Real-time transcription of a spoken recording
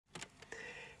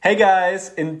Hey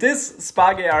guys, in this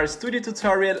Spark AR Studio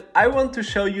tutorial I want to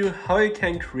show you how you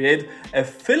can create a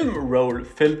film roll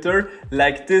filter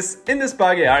like this in the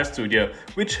Spark AR Studio,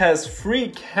 which has 3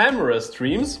 camera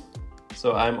streams.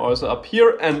 So I'm also up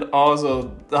here and also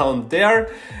down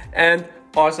there, and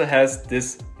also has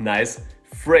this nice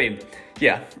frame.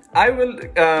 Yeah, I will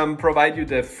provide you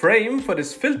the frame for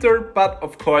this filter, but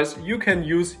of course you can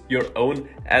use your own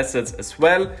assets as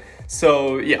well.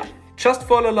 So yeah, just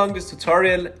follow along this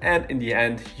tutorial and in the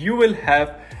end you will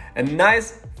have a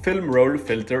nice film roll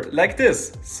filter like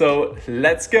this. So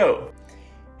let's go!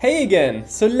 Hey again!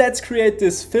 So let's create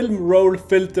this film roll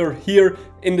filter here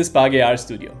in the Spark AR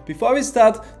Studio. Before we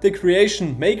start the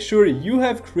creation, make sure you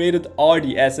have created all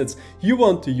the assets you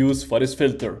want to use for this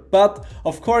filter. But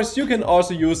of course you can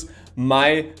also use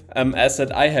my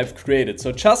asset I have created.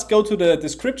 So just go to the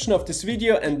description of this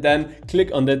video and then click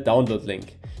on the download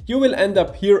link. You will end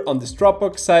up here on this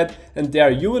Dropbox site, and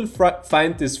there you will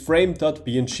find this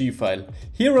frame.png file.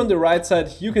 Here on the right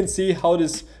side you can see how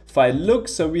this file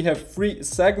looks. So we have 3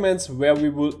 segments where we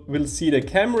will see the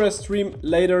camera stream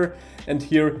later, and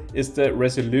here is the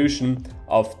resolution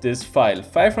of this file.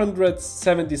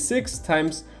 576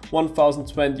 times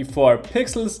 1024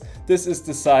 pixels. This is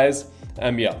the size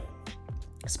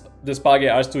the Spark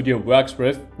AR Studio works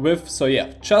with. So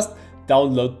yeah, just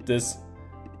download this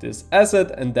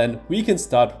asset and then we can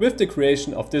start with the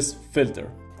creation of this filter.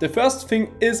 The first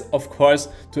thing is of course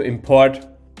to import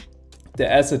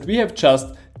the asset we have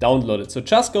just downloaded. So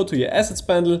just go to your assets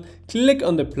panel, click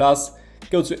on the plus,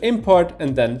 go to import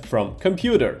and then from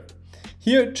computer.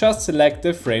 Here just select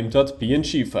the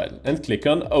frame.png file and click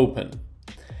on open.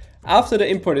 After the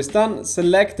import is done,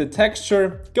 select the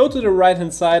texture, go to the right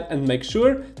hand side and make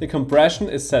sure the compression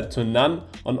is set to none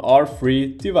on all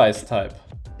 3 device type.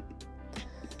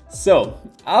 So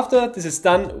after this is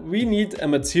done, we need a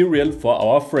material for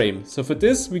our frame. So for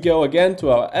this we go again to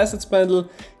our assets panel,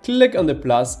 click on the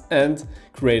plus and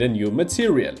create a new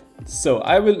material. So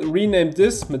I will rename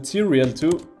this material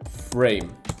to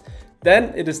frame.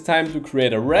 Then it is time to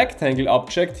create a rectangle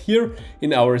object here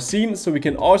in our scene, so we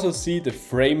can also see the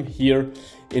frame here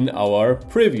in our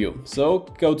preview. So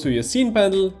go to your scene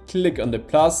panel, click on the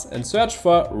plus and search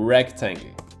for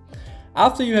rectangle.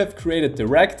 After you have created the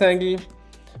rectangle,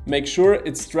 make sure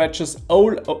it stretches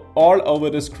all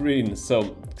over the screen.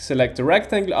 So select the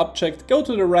rectangle object, go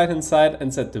to the right hand side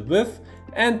and set the width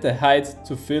and the height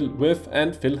to fill width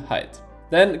and fill height.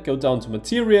 Then go down to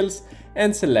materials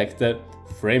and select the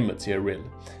frame material.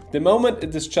 The moment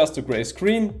it is just a gray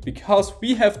screen because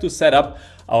we have to set up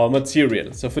our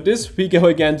material. So for this we go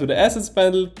again to the assets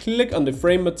panel, click on the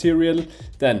frame material,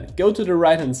 then go to the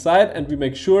right hand side and we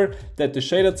make sure that the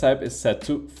shader type is set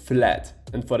to flat.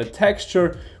 And for the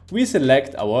texture we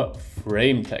select our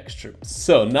frame texture.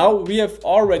 So now we have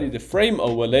already the frame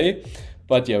overlay,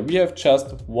 but yeah, we have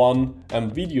just one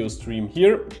video stream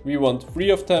here. We want 3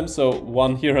 of them, so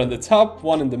 1 here on the top,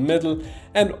 1 in the middle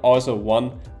and also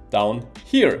 1 down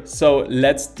here. So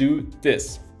let's do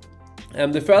this.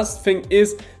 The first thing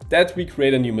is that we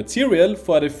create a new material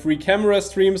for the 3 camera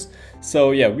streams.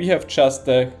 So yeah, we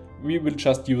will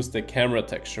just use the camera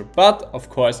texture, but of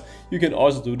course you can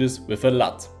also do this with a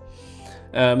LUT.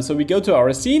 So we go to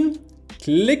our scene,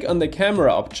 click on the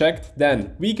camera object,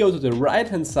 then we go to the right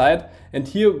hand side and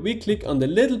here we click on the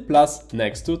little plus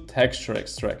next to texture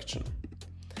extraction.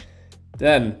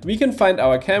 Then we can find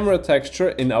our camera texture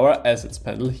in our assets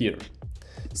panel here.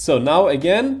 So now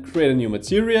again, create a new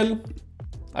material.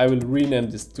 I will rename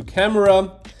this to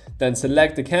camera, then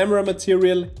select the camera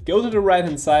material, go to the right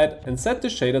hand side and set the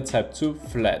shader type to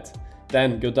flat.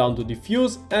 Then go down to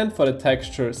diffuse and for the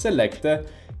texture select the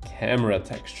camera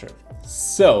texture.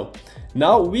 So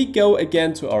now we go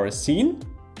again to our scene.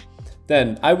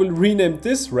 Then I will rename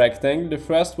this rectangle, the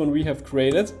first one we have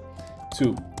created,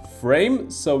 to frame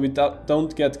so we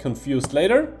don't get confused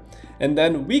later. And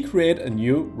then we create a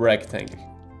new rectangle.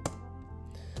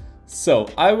 So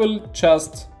I will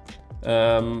just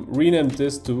rename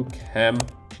this to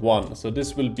cam1. So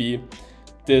this will be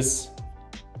this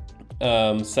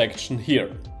section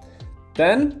here.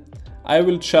 Then I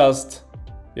will just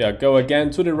go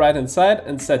again to the right hand side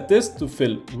and set this to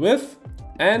fill width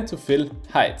and to fill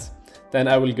height. Then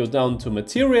I will go down to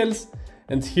materials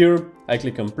and here I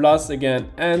click on plus again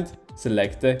and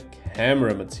select the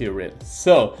camera material.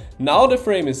 So now the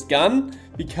frame is gone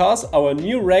because our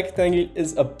new rectangle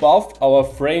is above our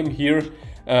frame here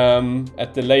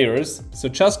at the layers. So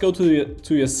just go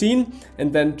to your scene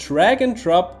and then drag and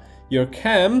drop your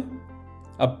cam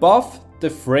above the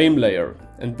frame layer,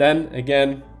 and then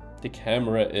again the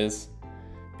camera is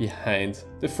behind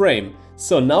the frame.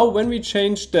 So now when we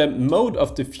change the mode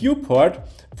of the viewport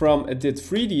from edit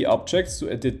 3D objects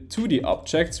to edit 2D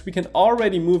objects, we can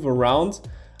already move around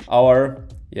our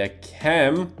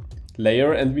cam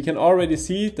layer, and we can already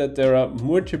see that there are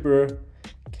multiple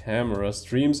camera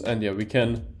streams, and we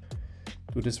can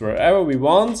do this wherever we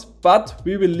want, but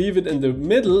we will leave it in the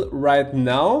middle right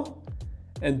now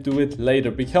and do it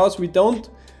later, because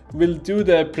we'll do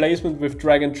the placement with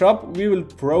drag and drop. We will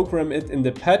program it in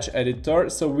the patch editor,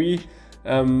 so we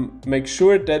make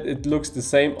sure that it looks the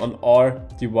same on all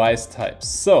device types.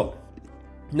 So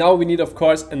now we need, of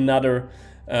course, another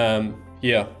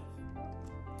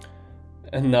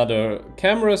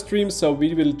camera stream. So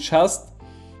we will just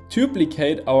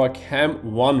duplicate our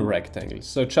cam1 rectangle.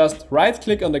 So just right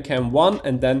click on the cam1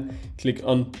 and then click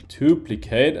on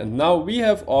duplicate. And now we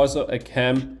have also a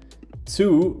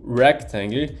cam2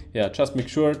 rectangle. Just make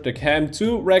sure the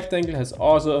cam2 rectangle has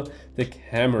also the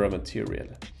camera material.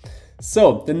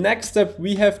 So the next step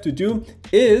we have to do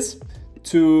is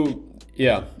to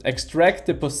extract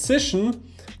the position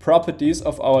properties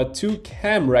of our two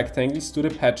cam rectangles to the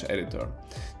patch editor.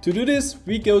 To do this,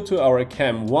 we go to our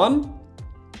cam1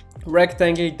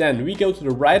 rectangle, then we go to the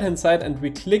right hand side and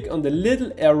we click on the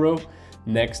little arrow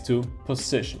next to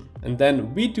position. And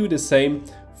then we do the same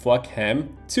for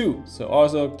cam2. So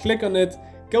also click on it,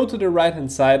 go to the right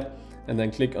hand side and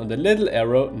then click on the little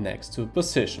arrow next to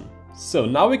position. So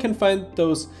now we can find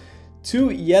those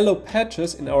two yellow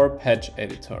patches in our patch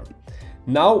editor.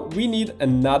 Now we need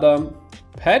another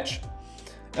patch,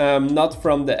 not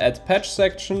from the add patch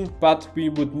section, but we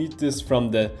would need this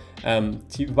from the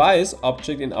device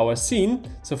object in our scene.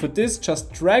 So for this,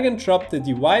 just drag and drop the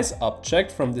device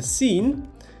object from the scene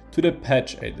to the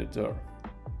patch editor.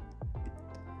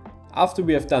 After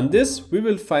we have done this, we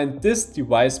will find this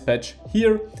device patch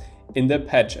here in the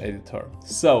patch editor.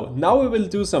 So now we will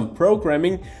do some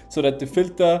programming so that the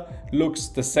filter looks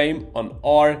the same on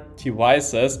all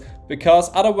devices,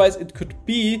 because otherwise it could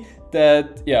be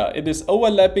that it is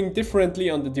overlapping differently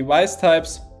on the device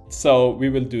types. So we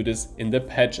will do this in the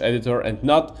patch editor and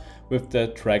not with the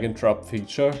drag and drop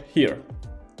feature here.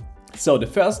 So the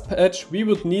first patch we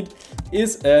would need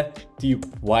is a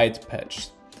divide patch.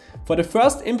 For the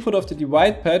first input of the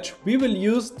divide patch, we will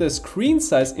use the screen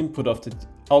size input of the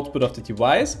output of the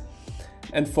device,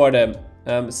 and for the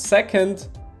second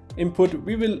input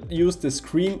we will use the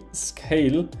screen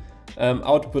scale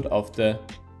output of the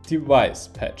device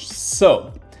patch.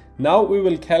 So now we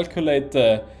will calculate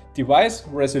the device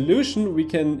resolution we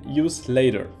can use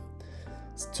later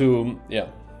to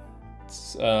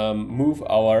move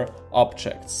our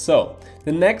objects. So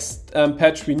the next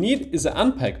patch we need is an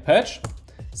unpack patch.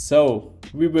 So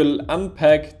we will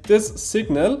unpack this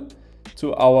signal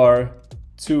to our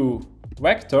two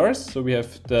vectors. So we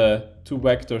have the two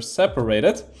vectors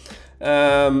separated.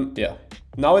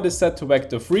 Now it is set to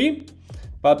vector 3,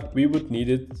 but we would need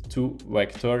it to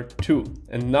vector 2.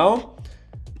 And now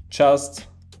just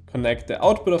connect the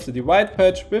output of the divide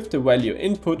patch with the value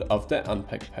input of the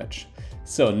unpack patch.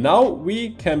 So now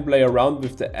we can play around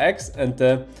with the X and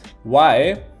the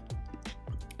Y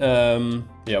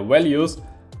values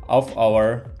of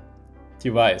our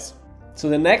device. So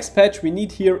the next patch we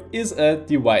need here is a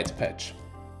divide patch.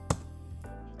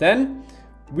 Then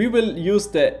we will use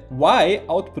the Y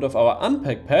output of our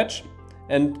unpack patch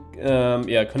and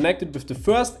connect it with the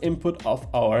first input of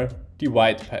our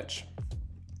divide patch.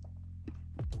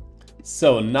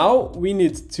 So now we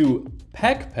need two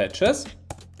pack patches.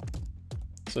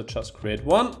 So just create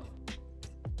one,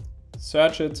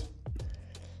 search it,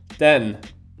 then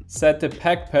set the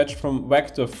pack patch from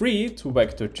vector 3 to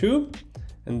vector 2,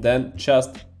 and then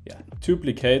just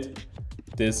duplicate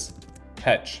this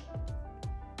patch.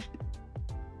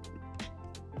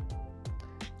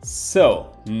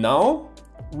 So now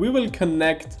we will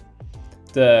connect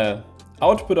the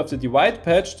output of the divide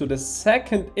patch to the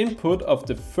second input of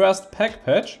the first pack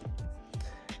patch,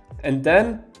 and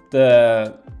then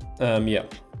the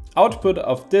output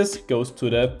of this goes to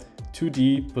the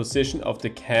 2D position of the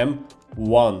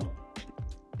cam1.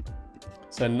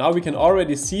 So now we can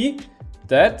already see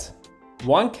that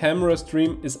one camera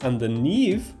stream is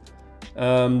underneath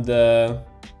our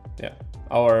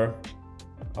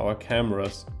camera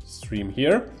stream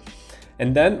here.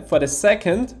 And then for the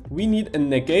second, we need a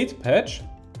negate patch.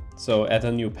 So add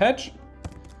a new patch,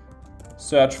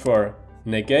 search for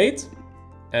negate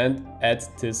and add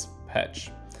this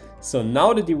patch. So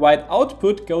now the divide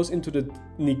output goes into the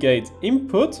negate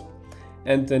input,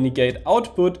 and the negate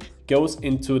output goes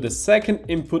into the second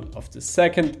input of the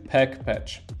second pack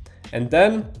patch. And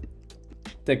then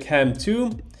the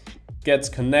cam2 gets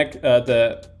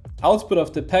the output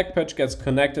of the pack patch gets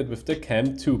connected with the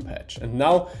cam2 patch. And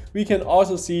now we can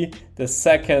also see the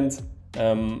second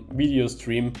video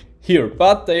stream here,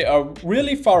 but they are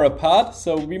really far apart,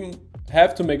 so we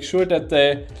have to make sure that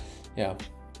they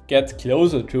get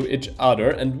closer to each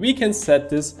other, and we can set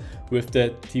this with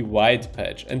the divide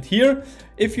patch. And here,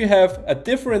 if you have a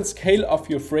different scale of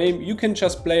your frame, you can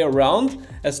just play around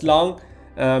as long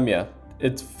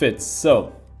it fits.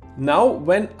 So now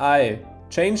when I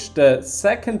change the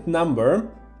second number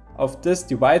of this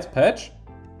divide patch,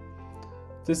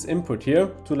 this input here,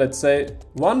 to let's say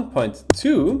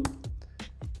 1.2,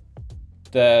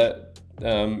 the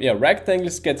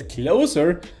rectangles get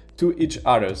closer to each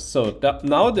other. So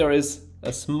now there is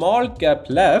a small gap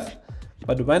left,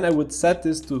 but when I would set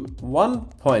this to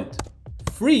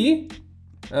 1.3,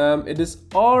 it is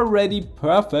already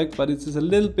perfect, but it is a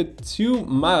little bit too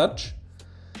much,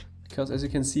 because as you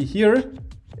can see here,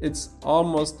 it's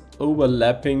almost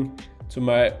overlapping to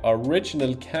my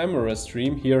original camera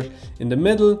stream here in the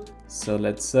middle. So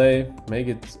let's say make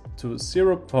it to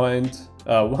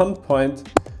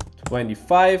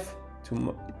 1.25,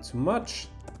 too much,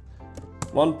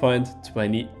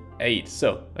 1.28.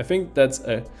 So I think that's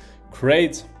a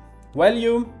great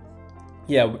value.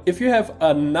 Yeah, if you have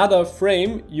another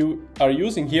frame you are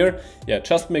using here,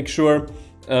 just make sure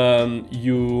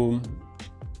you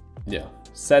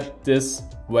set this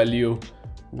value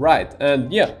right. And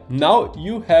now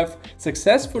you have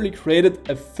successfully created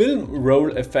a film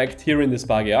roll effect here in the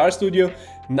Spark AR Studio.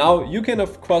 Now you can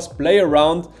of course play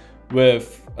around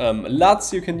with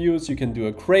LUTs you can use, you can do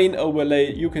a crane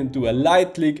overlay, you can do a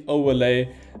light leak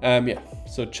overlay.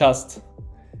 So just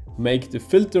make the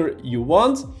filter you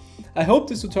want. I hope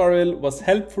this tutorial was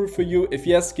helpful for you. If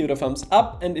yes, give it a thumbs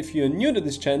up, and if you're new to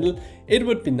this channel, it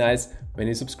would be nice when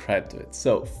you subscribe to it.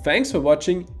 So thanks for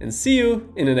watching and see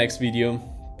you in the next video.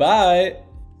 Bye!